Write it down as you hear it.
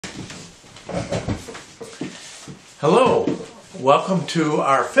Hello, welcome to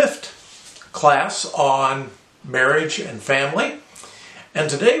our fifth class on marriage and family. And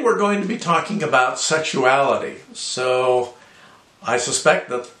today we're going to be talking about sexuality. So I suspect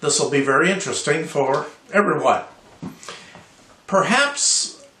that this will be very interesting for everyone.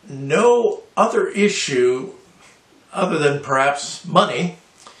 Perhaps no other issue other than perhaps money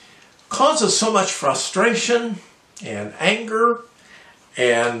causes so much frustration and anger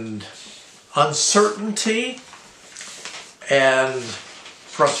and uncertainty and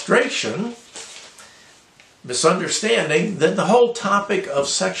frustration, misunderstanding, than the whole topic of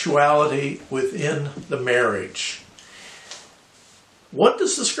sexuality within the marriage. What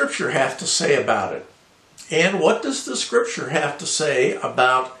does the Scripture have to say about it? And what does the Scripture have to say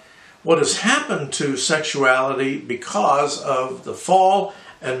about what has happened to sexuality because of the fall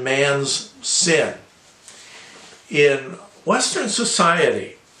and man's sin? In Western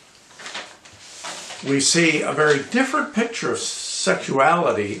society, we see a very different picture of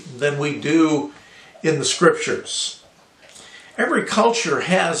sexuality than we do in the Scriptures. Every culture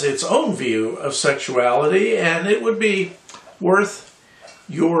has its own view of sexuality, and it would be worth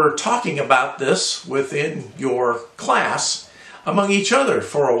your talking about this within your class among each other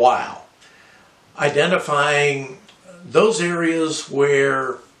for a while, identifying those areas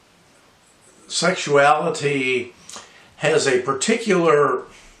where sexuality has a particular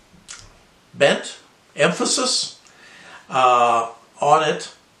bent, emphasis on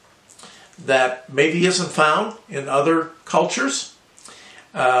it that maybe isn't found in other cultures.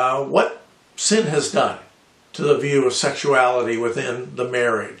 What sin has done to the view of sexuality within the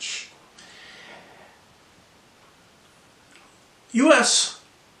marriage. U.S.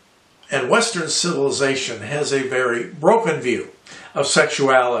 and Western civilization has a very broken view of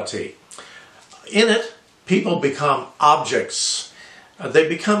sexuality. In it, people become objects. They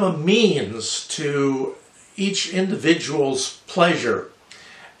become a means to each individual's pleasure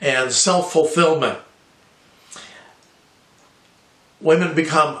and self-fulfillment. Women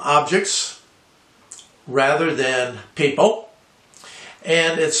become objects rather than people.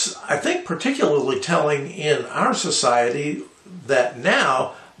 And it's, I think, particularly telling in our society that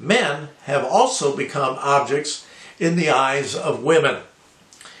now men have also become objects in the eyes of women.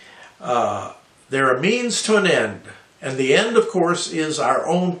 They're a means to an end. And the end, of course, is our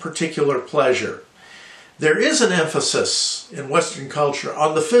own particular pleasure. There is an emphasis in Western culture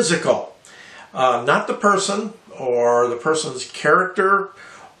on the physical, not the person or the person's character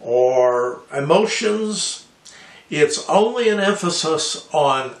or emotions. It's only an emphasis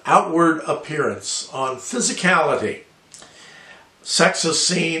on outward appearance, on physicality. Sex is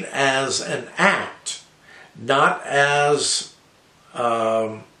seen as an act, not as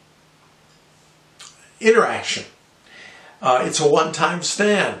interaction. It's a one-time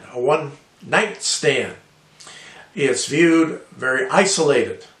stand, a one-night stand. It's viewed very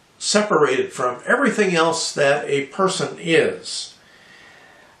isolated, separated from everything else that a person is.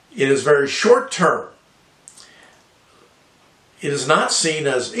 It is very short-term. It is not seen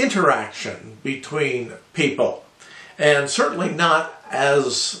as interaction between people, and certainly not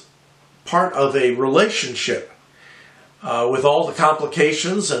as part of a relationship with all the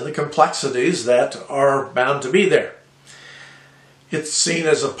complications and the complexities that are bound to be there. It's seen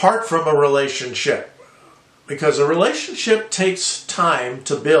as apart from a relationship, because a relationship takes time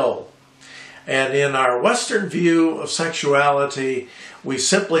to build. And in our Western view of sexuality, we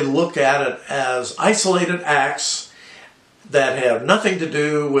simply look at it as isolated acts that have nothing to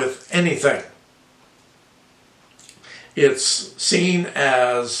do with anything. It's seen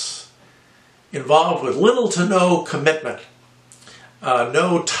as involved with little to no commitment,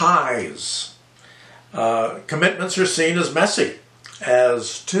 no ties. Commitments are seen as messy,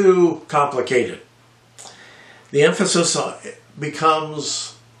 as too complicated. The emphasis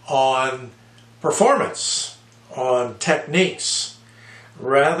becomes on performance, on techniques,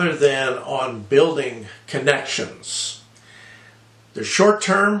 rather than on building connections. The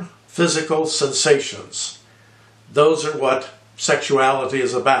short-term physical sensations, those are what sexuality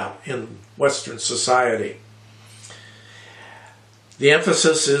is about in Western society. The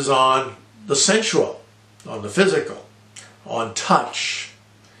emphasis is on the sensual, on the physical, on touch,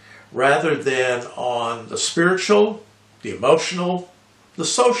 rather than on the spiritual, the emotional, the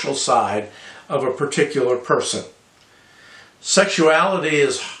social side of a particular person. Sexuality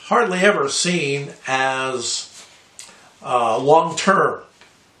is hardly ever seen as long-term,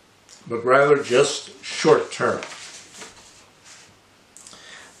 but rather just short-term.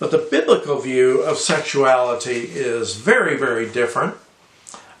 But the biblical view of sexuality is very, very different.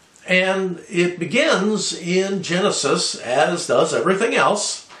 And it begins in Genesis, as does everything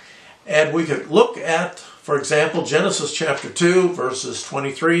else, And we could look at, for example, Genesis chapter 2, verses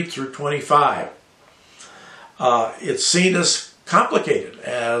 23 through 25. It's seen as complicated,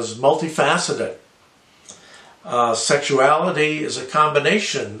 as multifaceted. Sexuality is a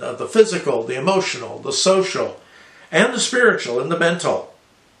combination of the physical, the emotional, the social, and the spiritual and the mental.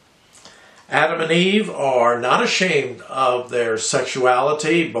 Adam and Eve are not ashamed of their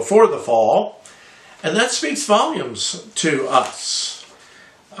sexuality before the fall, and that speaks volumes to us.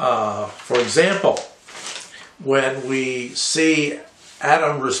 For example, when we see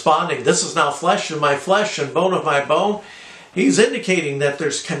Adam responding, "This is now flesh of my flesh and bone of my bone," he's indicating that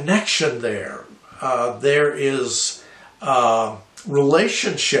there's connection there. There is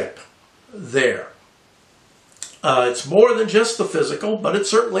relationship there. It's more than just the physical, but it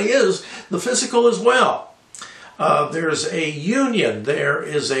certainly is the physical as well. There's a union. There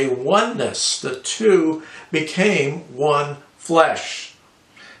is a oneness. The two became one flesh.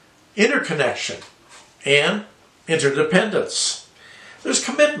 Interconnection and interdependence. There's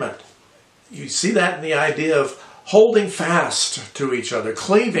commitment. You see that in the idea of holding fast to each other,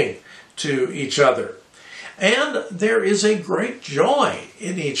 cleaving to each other. And there is a great joy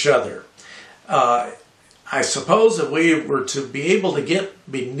in each other. I suppose if we were to be able to get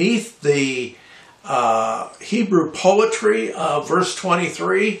beneath the Hebrew poetry of verse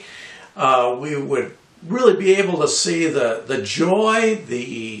 23, we would really be able to see the joy,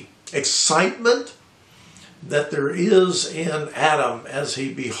 the excitement that there is in Adam as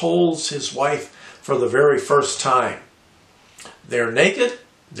he beholds his wife for the very first time. They're naked.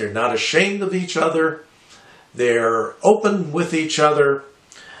 They're not ashamed of each other. They're open with each other.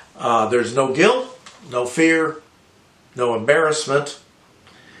 There's no guilt, no fear, no embarrassment.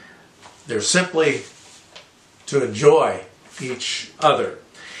 They're simply to enjoy each other.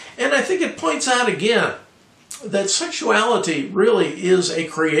 And I think it points out again that sexuality really is a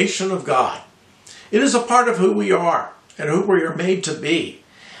creation of God. It is a part of who we are and who we are made to be.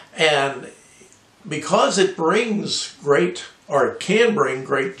 And because it brings great, or it can bring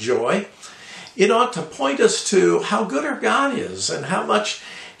great joy, it ought to point us to how good our God is and how much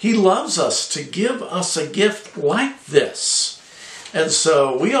He loves us to give us a gift like this. And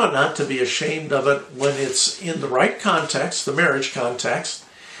so we ought not to be ashamed of it when it's in the right context, the marriage context,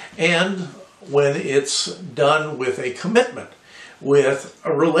 and when it's done with a commitment, with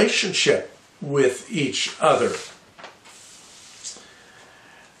a relationship with each other.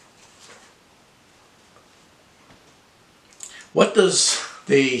 What does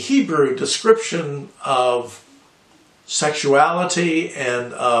the Hebrew description of sexuality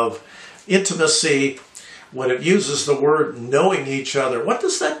and of intimacy, when it uses the word knowing each other, what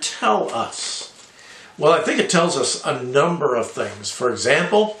does that tell us? Well, I think it tells us a number of things. For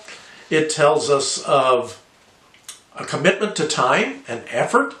example, it tells us of a commitment to time and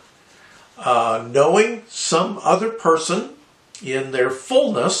effort, knowing some other person in their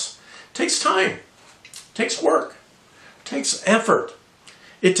fullness takes time, takes work, takes effort.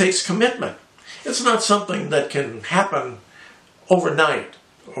 It takes commitment. It's not something that can happen overnight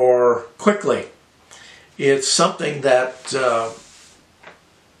or quickly. It's something that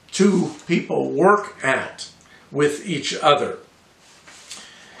two people work at with each other.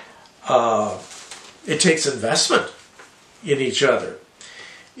 It takes investment in each other.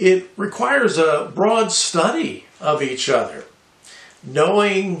 It requires a broad study of each other,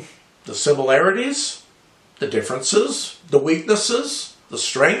 knowing the similarities, the differences, the weaknesses, the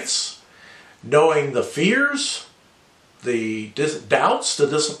strengths, knowing the fears, the doubts, the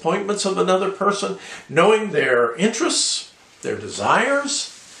disappointments of another person, knowing their interests, their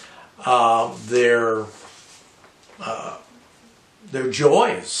desires, their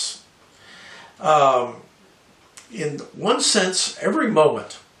joys. In one sense, every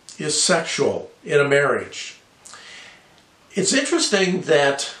moment is sexual in a marriage. It's interesting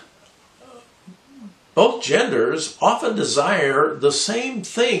that both genders often desire the same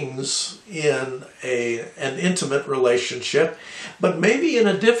things in an intimate relationship, but maybe in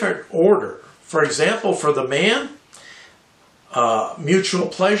a different order. For example, for the man, mutual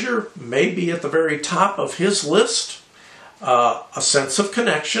pleasure may be at the very top of his list. A sense of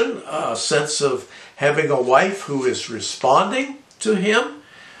connection, a sense of having a wife who is responding to him,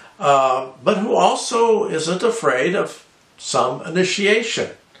 but who also isn't afraid of some initiation.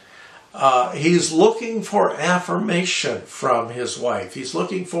 He's looking for affirmation from his wife. He's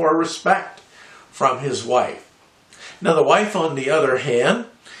looking for respect from his wife. Now, the wife, on the other hand,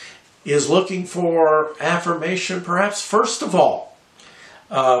 is looking for affirmation, perhaps first of all,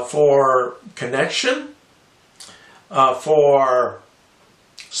 for connection, for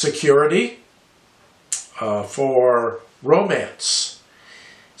security, for romance.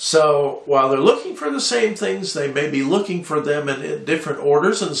 So while they're looking for the same things, they may be looking for them in different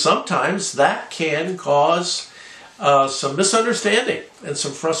orders, and sometimes that can cause some misunderstanding and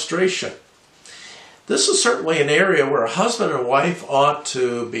some frustration. This is certainly an area where a husband and wife ought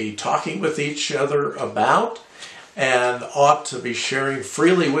to be talking with each other about and ought to be sharing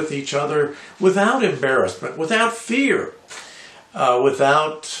freely with each other without embarrassment, without fear,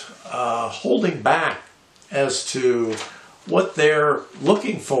 without holding back as to what they're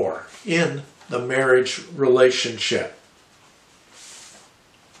looking for in the marriage relationship.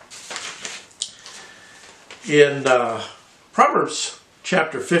 In Proverbs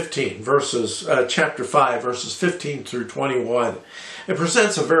chapter 5, verses 15 through 21, it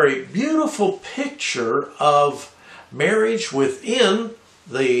presents a very beautiful picture of marriage within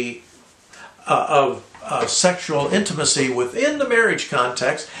the sexual intimacy within the marriage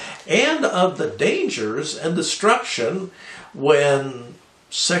context, and of the dangers and destruction when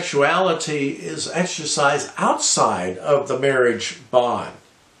sexuality is exercised outside of the marriage bond.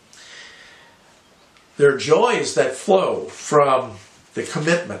 There are joys that flow from the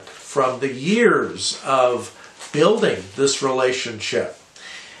commitment, from the years of building this relationship.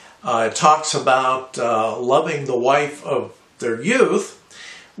 It talks about loving the wife of their youth,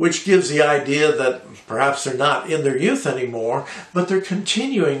 which gives the idea that perhaps they're not in their youth anymore, but they're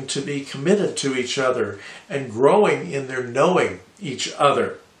continuing to be committed to each other and growing in their knowing each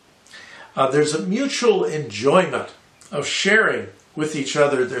other. There's a mutual enjoyment of sharing with each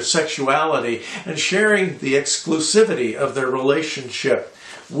other their sexuality and sharing the exclusivity of their relationship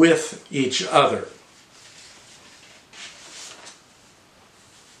with each other.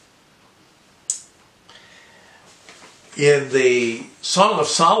 In the Song of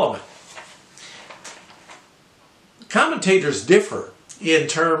Solomon, commentators differ in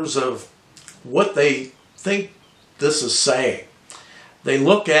terms of what they think this is saying. They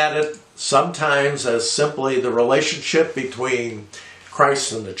look at it sometimes as simply the relationship between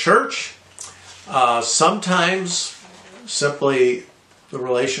Christ and the church, sometimes simply the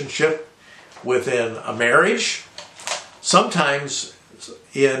relationship within a marriage, sometimes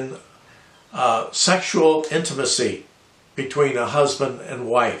in sexual intimacy between a husband and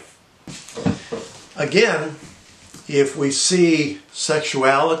wife. Again, if we see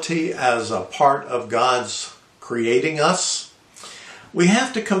sexuality as a part of God's creating us, we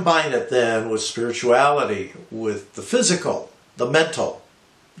have to combine it then with spirituality, with the physical, the mental,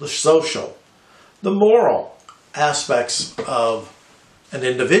 the social, the moral aspects of an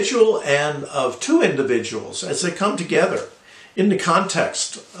individual and of two individuals as they come together in the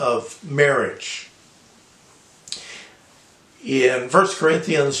context of marriage. In 1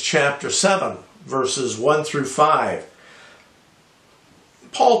 Corinthians chapter 7, verses 1 through 5,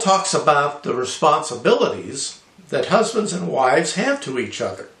 Paul talks about the responsibilities that husbands and wives have to each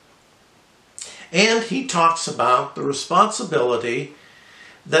other. And he talks about the responsibility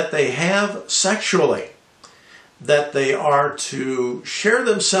that they have sexually, that they are to share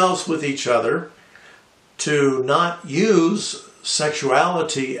themselves with each other, to not use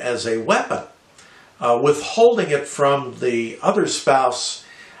sexuality as a weapon, withholding it from the other spouse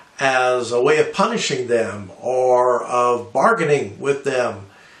as a way of punishing them or of bargaining with them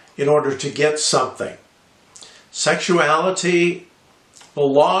in order to get something. Sexuality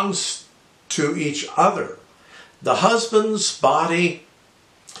belongs to each other. The husband's body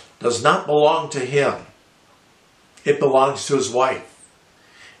does not belong to him. It belongs to his wife.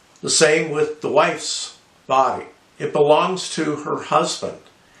 The same with the wife's body. It belongs to her husband.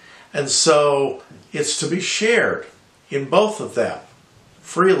 And so it's to be shared in both of them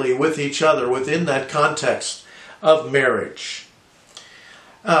freely with each other within that context of marriage.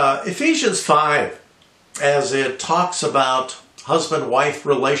 Ephesians 5, as it talks about husband-wife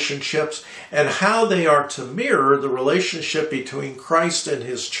relationships and how they are to mirror the relationship between Christ and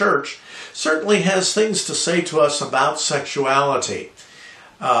his church, certainly has things to say to us about sexuality.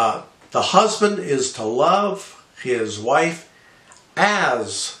 The husband is to love his wife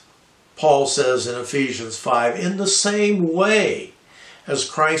as Paul says in Ephesians 5, in the same way as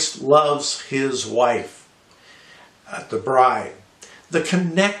Christ loves his wife, the bride. The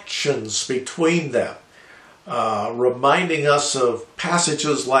connections between them, reminding us of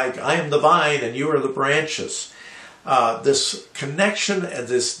passages like, I am the vine and you are the branches. This connection and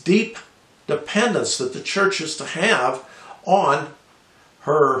this deep dependence that the church is to have on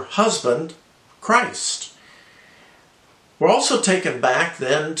her husband, Christ. We're also taken back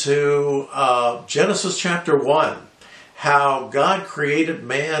then to Genesis chapter 1, how God created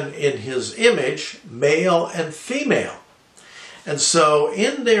man in his image, male and female. And so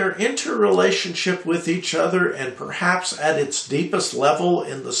in their interrelationship with each other, and perhaps at its deepest level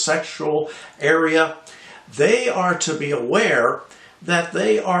in the sexual area, they are to be aware that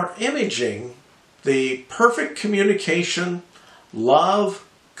they are imaging the perfect communication, love,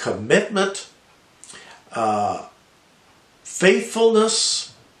 commitment,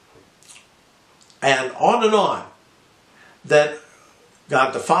 faithfulness, and on, that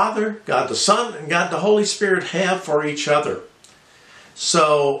God the Father, God the Son, and God the Holy Spirit have for each other.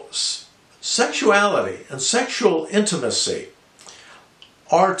 So sexuality and sexual intimacy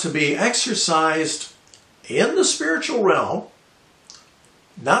are to be exercised in the spiritual realm,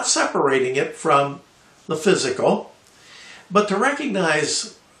 not separating it from the physical, but to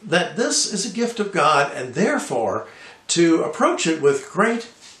recognize that this is a gift of God, and therefore to approach it with great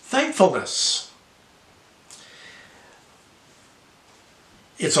thankfulness.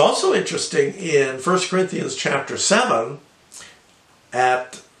 It's also interesting in 1 Corinthians chapter 7,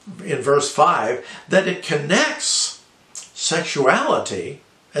 in verse 5, that it connects sexuality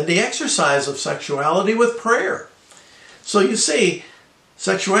and the exercise of sexuality with prayer. So you see,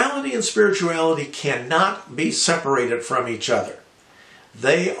 sexuality and spirituality cannot be separated from each other.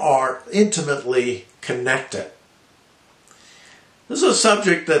 They are intimately connected. This is a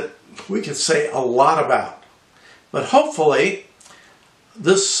subject that we could say a lot about, but hopefully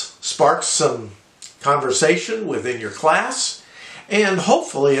this sparks some conversation within your class, and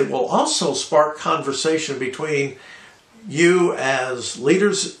hopefully it will also spark conversation between you as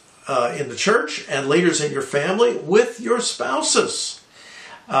leaders in the church and leaders in your family with your spouses.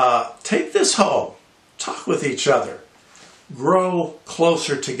 Take this home. Talk with each other. Grow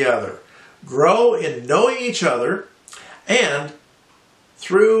closer together. Grow in knowing each other, and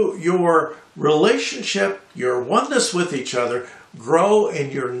through your relationship, your oneness with each other, grow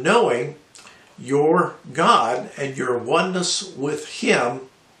in your knowing your God and your oneness with Him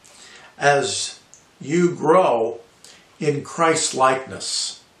as you grow in Christ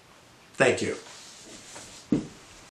likeness. Thank you.